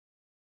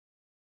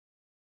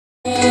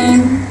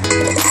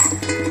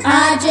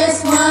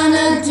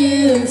wanna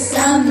do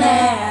some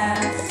math.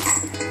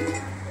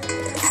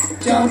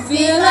 Don't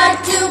feel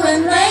like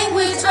doing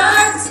language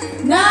arts,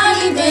 not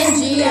even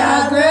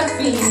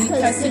geography,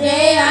 'cause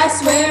today I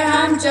swear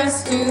I'm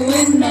just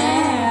doing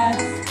math.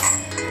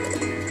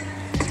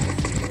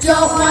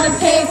 Don't want to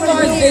pay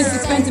for this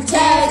expensive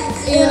tech,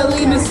 it'll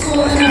leave my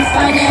school in a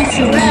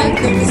financial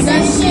wreck. The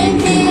recession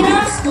hit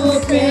our school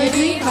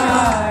pretty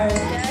hard.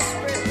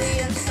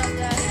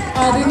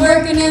 I'll be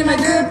working in my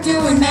group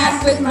doing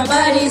math with my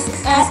buddies.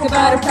 Ask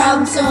about a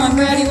problem so I'm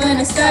ready when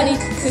I study,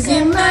 'cause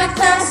in my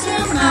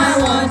classroom I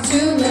want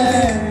to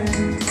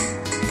learn.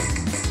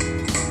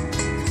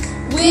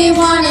 We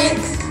want it,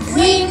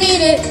 we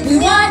need it, we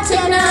want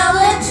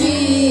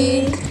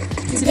technology.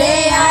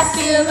 Today I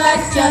feel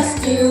like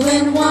just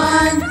doing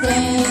one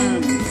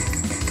thing.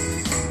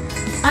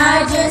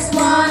 I just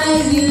want to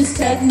use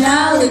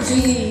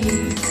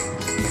technology.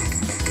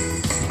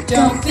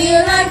 Don't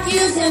feel like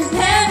using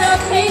pen or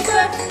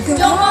paper,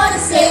 don't want to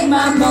save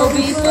my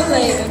iMovie for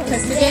later,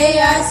 'cause today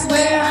I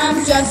swear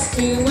I'm just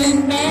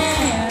doing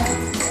math.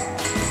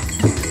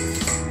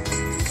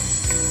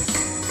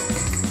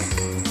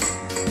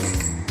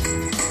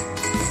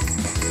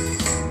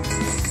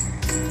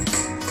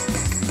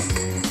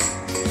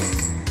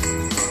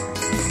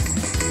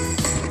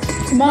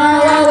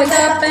 Tomorrow I'll wake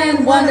up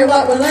and wonder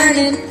what we're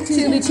learning.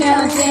 To be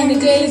challenged and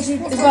engaged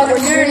is what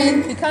we're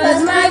yearning,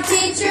 because my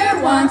teacher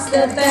wants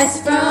the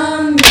best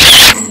from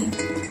me.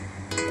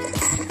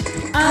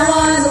 I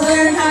want to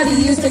learn how to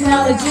use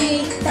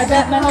technology. I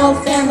bet my whole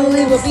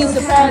family will be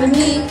so proud of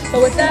me.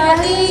 But without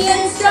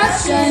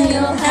eInstruction,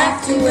 you'll have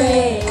to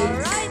wait.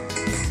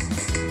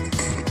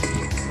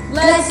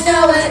 Let's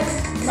know it,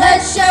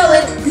 let's show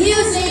it,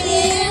 using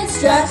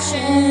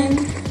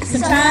eInstruction.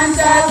 Sometimes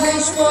I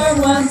wish for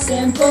one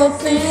simple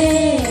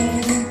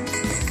thing,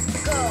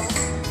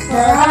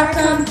 for our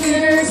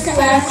computers to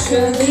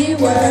actually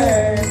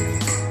work.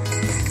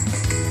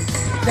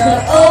 The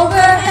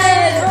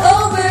overhead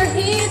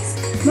overheats,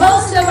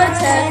 most of our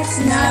tech's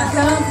not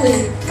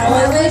complete. How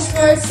I wish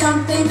for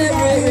something that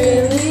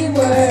really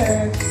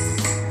works.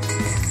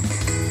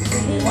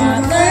 We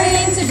want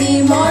learning to be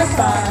more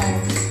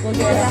fun, we'll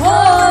get a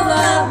whole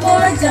lot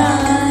more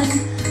done.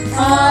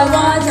 I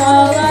want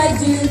all I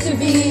do to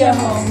be a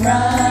home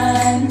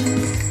run.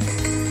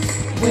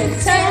 With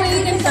tech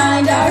we can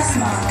find our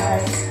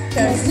smart,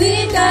 'cause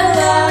we've got a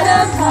lot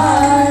of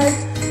heart.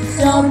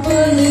 Don't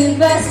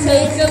believe us,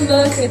 take a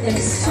look at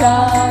this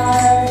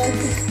chart.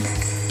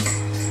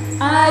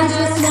 I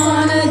just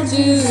wanna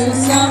do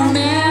some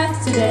math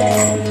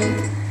today.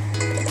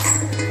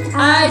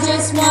 I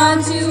just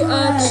want to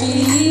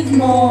achieve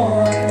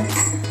more.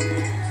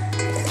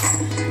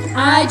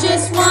 I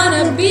just want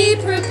to be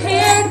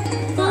prepared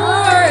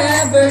for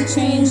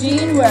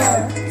ever-changing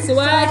world, so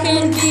I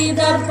can be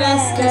the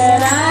best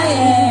that I